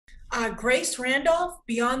Grace Randolph,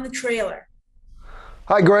 Beyond the Trailer.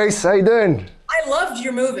 Hi Grace, how you doing? I loved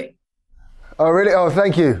your movie. Oh really? Oh,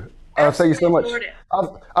 thank you. Thank you Absolutely so much. adored it.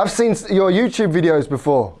 I've seen your YouTube videos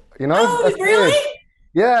before. You know, Oh, that's weird. really?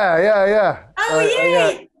 Yeah, yeah, yeah. Yeah, Oh,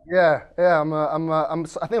 yay! yeah.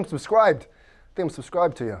 I think I'm subscribed. I think I'm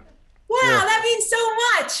subscribed to you. Wow, Yeah, that means so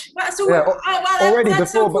much. Wow, so yeah. wow, Already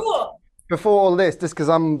that's so before, but cool. before all this, just because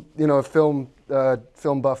I'm, a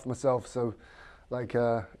film buff myself. So,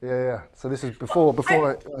 yeah. So this is before,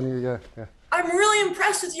 I, I knew, yeah, yeah. I'm really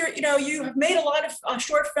impressed with you have made a lot of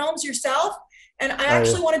short films yourself. And I Oh yeah.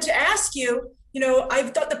 actually wanted to ask you, I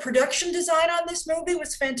thought the production design on this movie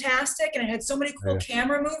was fantastic and it had so many Oh, cool yeah.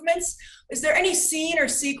 camera movements. Is there any scene or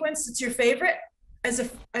sequence that's your favorite as a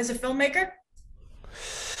filmmaker?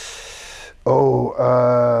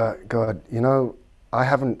 Oh, God, I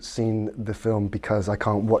haven't seen the film because I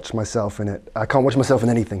can't watch myself in it. I can't watch myself in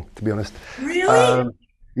anything, to be honest. Really? Um,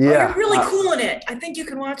 Oh, you're yeah, really cool in it. I think you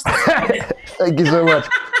can watch this. thank you so much.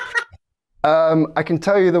 I can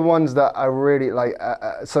tell you the ones that I really like.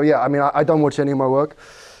 So yeah, I mean, I don't watch any of my work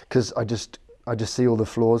because I just see all the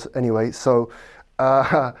flaws anyway. So, uh,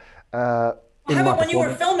 uh, Well, in how my about when you were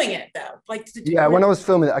performance, filming it though? Like, yeah, when I was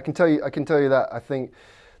filming it, I can tell you that I think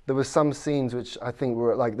there were some scenes which I think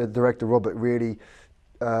were like the director Robert really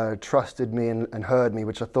trusted me and heard me,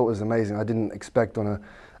 which I thought was amazing. I didn't expect on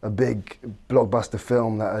a big blockbuster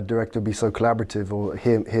film that a director would be so collaborative or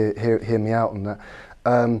hear me out on that.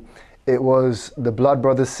 It was the Blood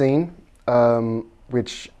Brothers scene,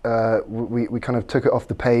 which we kind of took it off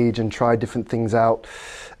the page and tried different things out.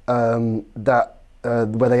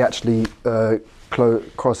 Where they actually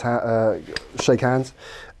shake hands,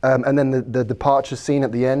 and then the departure scene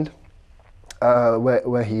at the end,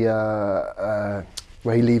 where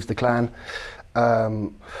he leaves the clan.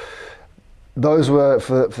 Those were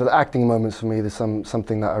for the acting moments for me. There's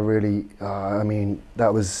something that I really, I mean,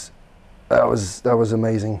 that was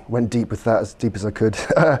amazing. Went deep with that, as deep as I could.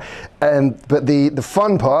 But the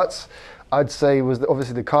fun parts, I'd say, was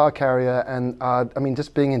obviously the car carrier, and I mean,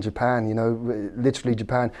 just being in Japan. Literally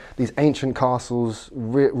Japan. These ancient castles,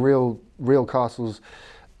 real castles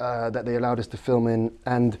that they allowed us to film in,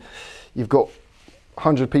 and you've got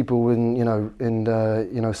 100 people some in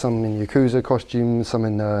yakuza costumes, some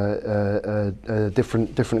in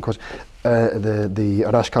different costumes, the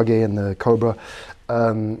Arashikage and the Cobra.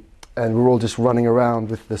 And we're all just running around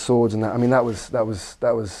with the swords and that. I mean, it was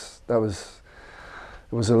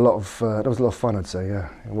a lot of fun. I'd say, yeah,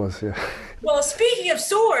 it was, yeah. well, speaking of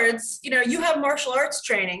swords, you have martial arts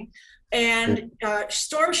training, and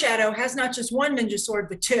Storm Shadow has not just one ninja sword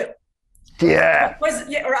but two. Yeah, Was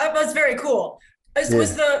yeah, or was very cool. Was, yeah.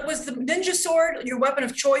 was the was the ninja sword your weapon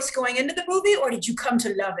of choice going into the movie, or did you come to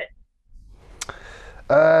love it?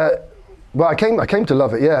 Uh, well, I came to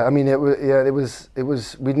love it. Yeah, I mean, it was.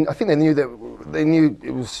 We didn't, I think they knew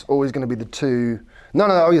it was always going to be the two. No.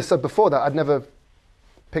 Oh, yeah. So before that, I'd never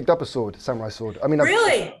picked up a sword, samurai sword. I mean,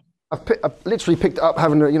 Really? I've literally picked it up,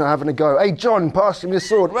 having a go. Hey, John, pass me the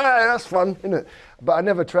sword. Well, that's fun, isn't it? But I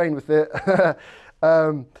never trained with it.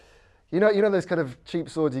 um, those kind of cheap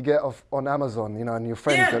swords you get off on Amazon, and your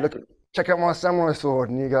friends go, Yeah. look, check out my samurai sword,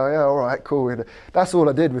 and you go, yeah, all right, cool. That's all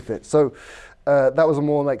I did with it. So that was a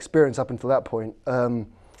more like experience up until that point.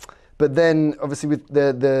 But then, obviously, with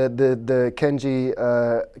the Kenji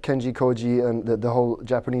Koji and the whole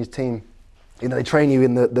Japanese team, they train you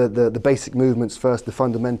in the basic movements first, the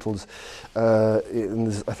fundamentals. And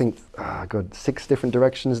there's, I think, God, 6 different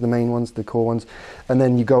directions, the main ones, the core ones. And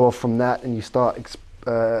then you go off from that and you start,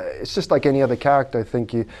 it's just like any other character, I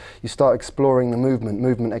think. You start exploring the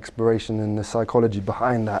movement exploration and the psychology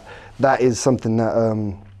behind that. That is something that,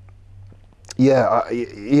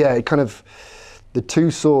 it kind of, the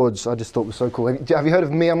two swords I just thought were so cool. Have you heard of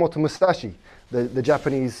Miyamoto Musashi, the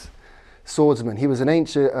Japanese swordsman? He was an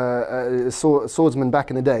ancient swordsman back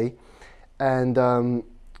in the day, and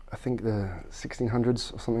I think the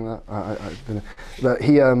 1600s or something like that. I don't know. But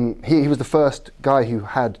he was the first guy who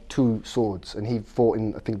had 2 swords, and he fought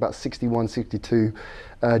in, I think, about 61, 62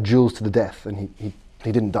 duels to the death, and he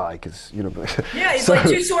didn't die because Yeah, he's so like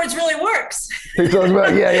two swords really works. he talks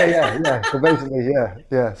about yeah. So basically,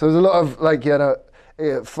 yeah. So there's a lot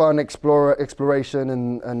of fun exploration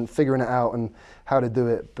and figuring it out and how to do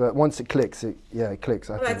it. But once it clicks, it clicks.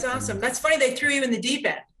 I Oh, that's think. awesome. That's funny they threw you in the deep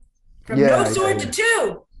end from no sword Yeah. to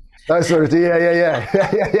two. That sort of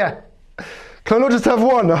yeah. Can I not just have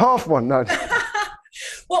one, a half one? No.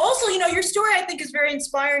 Well, also, your story I think is very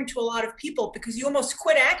inspiring to a lot of people because you almost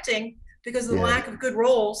quit acting because of the Yeah. lack of good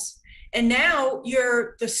roles, and now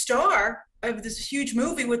you're the star of this huge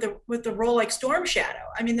movie with a role like Storm Shadow.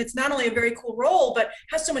 I mean, it's not only a very cool role, but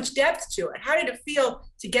has so much depth to it. How did it feel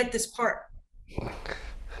to get this part?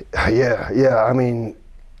 Yeah. I mean,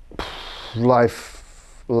 life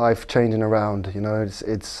changing around. You know, it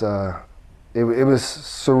was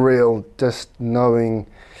surreal just knowing.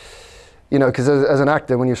 You know, because as an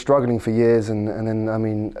actor, when you're struggling for years, and then, I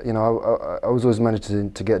mean, you know, I was always managed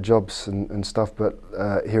to get jobs and stuff, but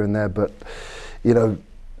here and there. But, you know,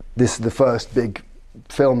 this is the first big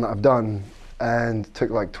film that I've done, and it took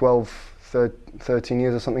like 13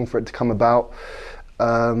 years or something for it to come about.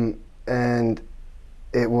 And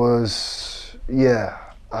it was,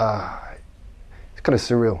 it's kind of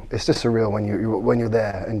surreal. It's just surreal when you're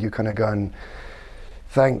there and you kind of going,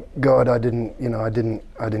 thank God I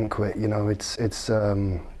didn't quit. You know, it's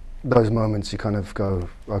those moments you kind of go,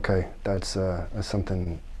 okay, that's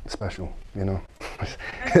something special. You know. That's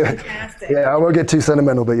fantastic. Yeah, I won't get too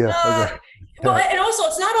sentimental, but yeah. Okay. Well, and also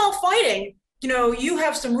it's not all fighting. You know, you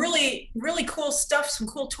have some really, really cool stuff, some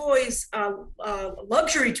cool toys,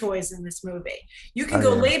 luxury toys in this movie. You can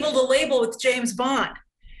go label to label with James Bond.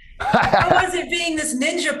 How was it being this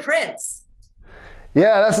ninja prince?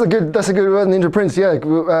 Yeah, that's a good word, Ninja Prince. Yeah,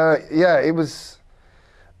 it was.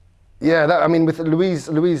 Yeah, I mean, with Louise,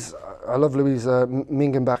 I love Louise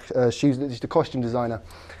Mingenbach. She's the costume designer,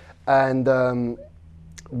 and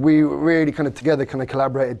we really kind of together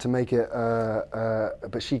collaborated to make it.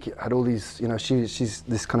 But she had all these, you know, she's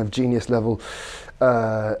this kind of genius level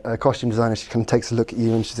costume designer. She kind of takes a look at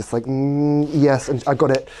you and she's just like, yes, and I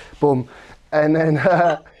got it, boom, and then.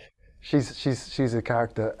 She's a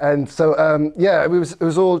character, and so it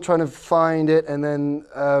was all trying to find it, and then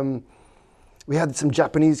we had some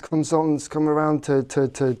Japanese consultants come around to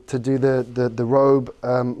do the robe,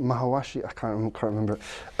 Mahawashi, I can't remember it,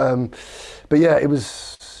 but yeah, it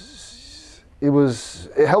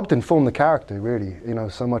helped inform the character really, you know,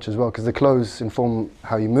 so much as well, because the clothes inform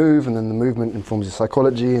how you move, and then the movement informs your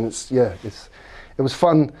psychology, and it was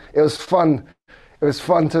fun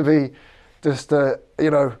to be just you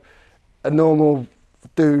know, a normal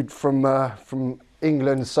dude from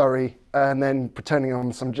England, Surrey, and then pretending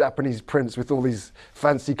I'm some Japanese prince with all these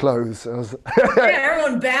fancy clothes.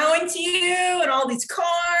 Everyone bowing to you and all these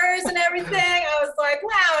cars and everything. I was like,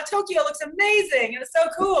 wow, Tokyo looks amazing. It was so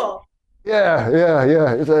cool. Yeah.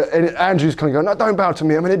 And Andrew's kind of going, no, don't bow to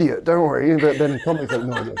me, I'm an idiot, don't worry. But then Tommy's like,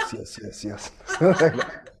 no, yes.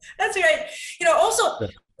 That's right. You know, also,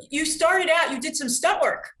 you started out, you did some stunt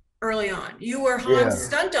work early on. You were Han's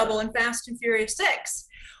stunt double in Fast and Furious 6.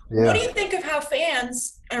 Yeah. What do you think of how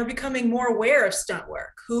fans are becoming more aware of stunt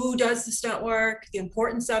work? Who does the stunt work, the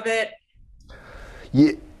importance of it?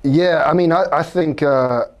 Yeah. I mean, I think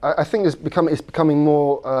it's becoming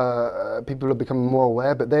more. People are becoming more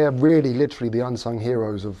aware, but they are really, literally the unsung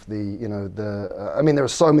heroes of the. You know, I mean, there are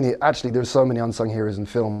so many. Actually, there are so many unsung heroes in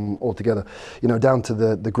film altogether. You know, down to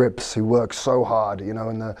the grips who work so hard. You know,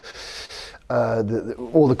 and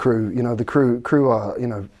all the crew, you know, the crew are, you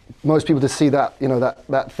know, most people just see that, you know,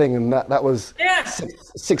 that thing, and that was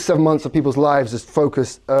 6-7 months of people's lives, just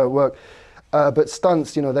focused work. But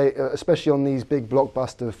stunts, you know, they, especially on these big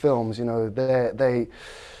blockbuster films, you know, they're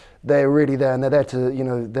really there, and they're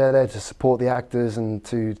there to support the actors and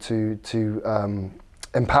to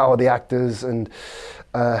empower the actors and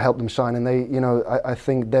help them shine. And they, you know, I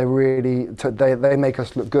think they're really, they make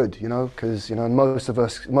us look good, you know, because, you know, most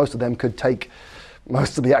of them could take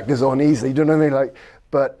most of the actors on easily, do you know what I mean? Like,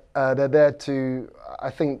 but they're there to, I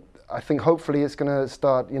think hopefully it's going to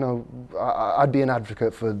start, you know, I'd be an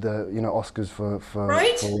advocate for the, you know, Oscars for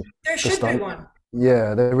right? There should be one.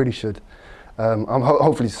 Yeah, they really should.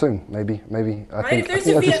 Hopefully soon, maybe. I think, if there's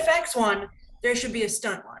a VFX one, there should be a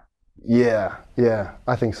stunt one. Yeah,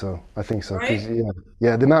 I think so. Right?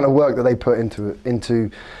 Yeah, the amount of work that they put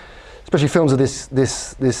into, especially films of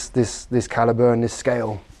this caliber and this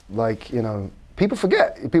scale, like, you know, people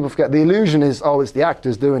forget. The illusion is, oh, it's the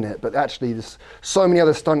actors doing it, but actually there's so many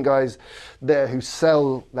other stunt guys there who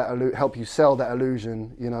help you sell that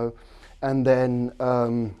illusion, you know, and then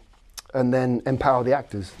empower the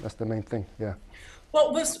actors. That's the main thing. Yeah.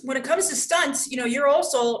 Well, when it comes to stunts, you know, you're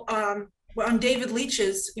also on David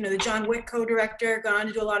Leitch's, you know, the John Wick co-director, gone on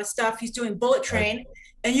to do a lot of stuff. He's doing Bullet Train,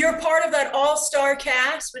 and you're part of that all-star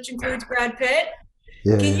cast, which includes Brad Pitt.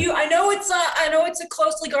 Yeah. Can you? I know it's a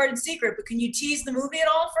closely guarded secret, but can you tease the movie at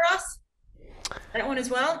all for us? That one as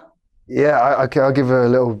well. Yeah, I'll give a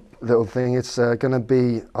little thing. It's gonna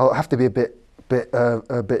be. I'll have to be a bit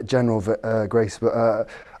general, Grace, but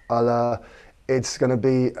it's gonna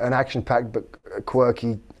be an action-packed but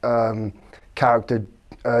quirky character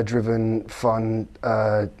driven, fun.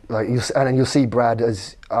 Like and then you'll see Brad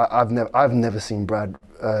as I've never seen Brad.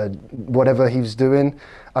 Whatever he's doing,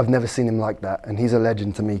 I've never seen him like that, and he's a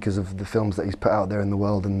legend to me because of the films that he's put out there in the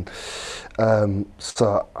world. And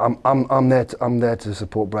so I'm there to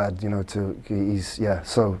support Brad. You know,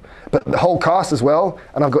 So, but the whole cast as well,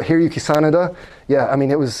 and I've got Hiroyuki Sanada. Yeah, I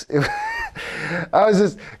mean, it was I was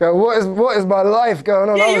just, what is my life going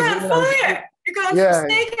on? Yeah, you're on fire. You're going from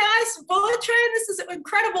Snake Eyes, Bullet Train. This is an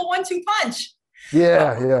incredible 1-2 punch.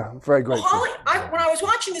 Yeah, very great. Well, when I was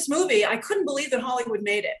watching this movie, I couldn't believe that Hollywood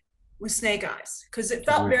made it with Snake Eyes because it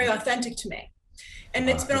felt very authentic to me. And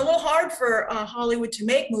it's been a little hard for Hollywood to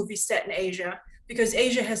make movies set in Asia because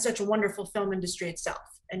Asia has such a wonderful film industry itself,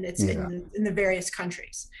 and it's in the various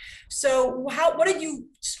countries. So what did you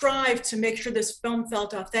strive to make sure this film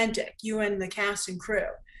felt authentic, you and the cast and crew,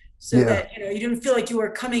 so that you didn't feel like you were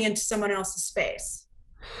coming into someone else's space?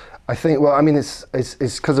 I think, well, I mean, it's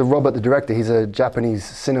because of Robert, the director. He's a Japanese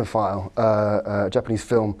cinephile, Japanese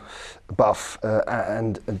film buff,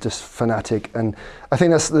 and just fanatic. And I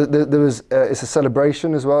think that's it's a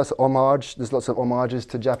celebration as well. It's an homage. There's lots of homages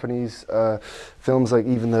to Japanese films, like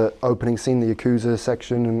even the opening scene, the Yakuza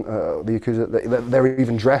section, and the Yakuza. They're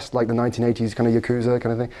even dressed like the 1980s kind of Yakuza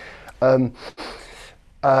kind of thing.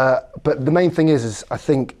 But the main thing is I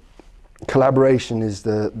think collaboration is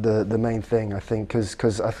the main thing, I think,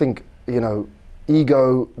 because I think,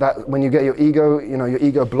 ego, that when you get your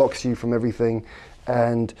ego blocks you from everything.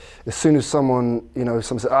 And as soon as someone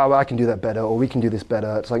says, oh, I can do that better, or we can do this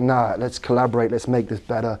better, it's like, nah, let's collaborate, let's make this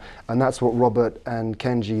better. And that's what Robert and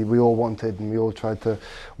Kenji, we all wanted, and we all tried to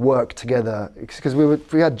work together. Because we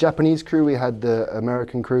had Japanese crew, we had the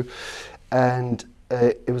American crew, and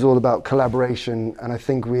it was all about collaboration. And I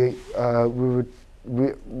think we've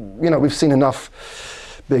seen enough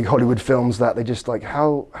big Hollywood films that they just like,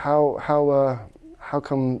 how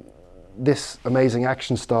come this amazing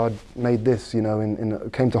action star made this,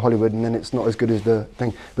 came to Hollywood, and then it's not as good as the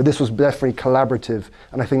thing. But this was definitely collaborative,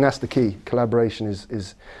 and I think that's the key. Collaboration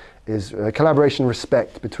is collaboration,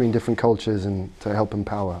 respect between different cultures, and to help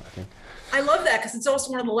empower, I think. I love that because it's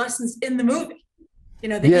also one of the lessons in the movie,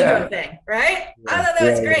 the ego thing, right? I thought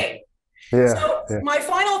that was great. My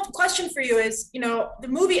final question for you is, the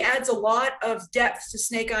movie adds a lot of depth to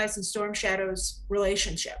Snake Eyes and Storm Shadow's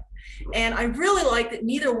relationship. And I really like that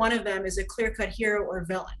neither one of them is a clear-cut hero or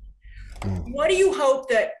villain. What do you hope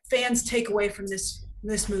that fans take away from this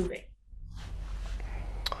movie?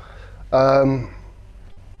 What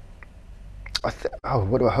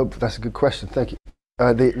do I hope? That's a good question. Thank you.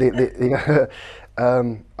 I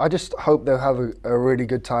just hope they'll have a really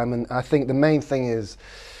good time. And I think the main thing is,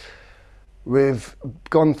 we've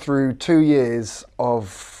gone through 2 years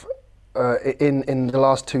of, in the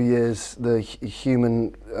last 2 years, the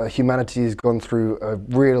humanity has gone through a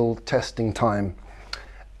real testing time.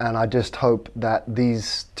 And I just hope that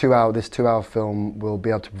this 2-hour film will be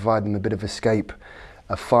able to provide them a bit of escape,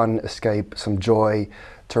 a fun escape, some joy,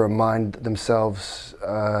 to remind themselves,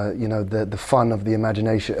 the fun of the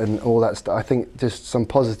imagination and all that stuff. I think just some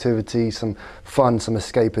positivity, some fun, some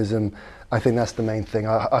escapism. I think that's the main thing.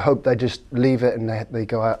 I hope they just leave it and they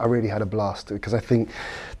go, I really had a blast, because I think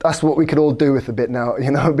that's what we could all do with a bit now,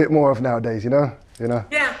 a bit more of nowadays, Yeah.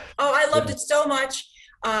 Oh, I loved it so much.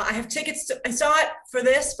 I have tickets I saw it for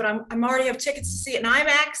this, but I'm already have tickets to see it in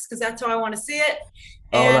IMAX because that's how I want to see it.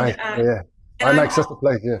 And, yeah. IMAX is the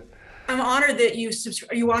place, yeah. I'm honored that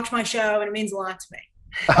you watch my show, and it means a lot to me.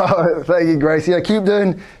 Oh, thank you, Grace. Yeah, keep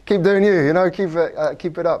doing you.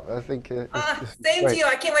 Keep it up. I think. Same to you.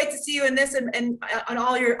 I can't wait to see you in this and on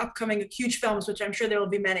all your upcoming huge films, which I'm sure there will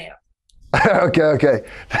be many of. Okay.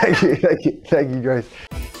 Thank you, Grace.